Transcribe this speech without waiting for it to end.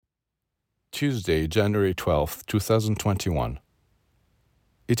Tuesday, January 12th, 2021.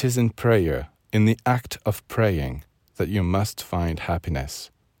 It is in prayer, in the act of praying, that you must find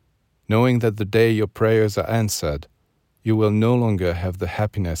happiness. Knowing that the day your prayers are answered, you will no longer have the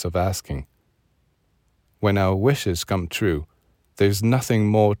happiness of asking. When our wishes come true, there is nothing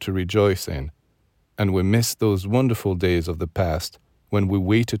more to rejoice in, and we miss those wonderful days of the past when we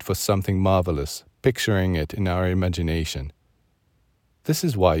waited for something marvelous, picturing it in our imagination. This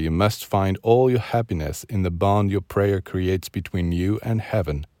is why you must find all your happiness in the bond your prayer creates between you and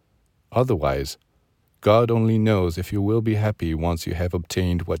heaven. Otherwise, God only knows if you will be happy once you have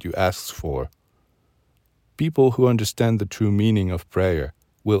obtained what you ask for. People who understand the true meaning of prayer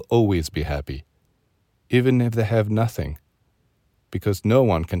will always be happy, even if they have nothing, because no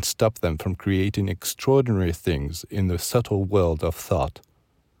one can stop them from creating extraordinary things in the subtle world of thought,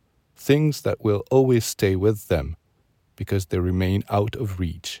 things that will always stay with them because they remain out of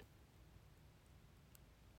reach.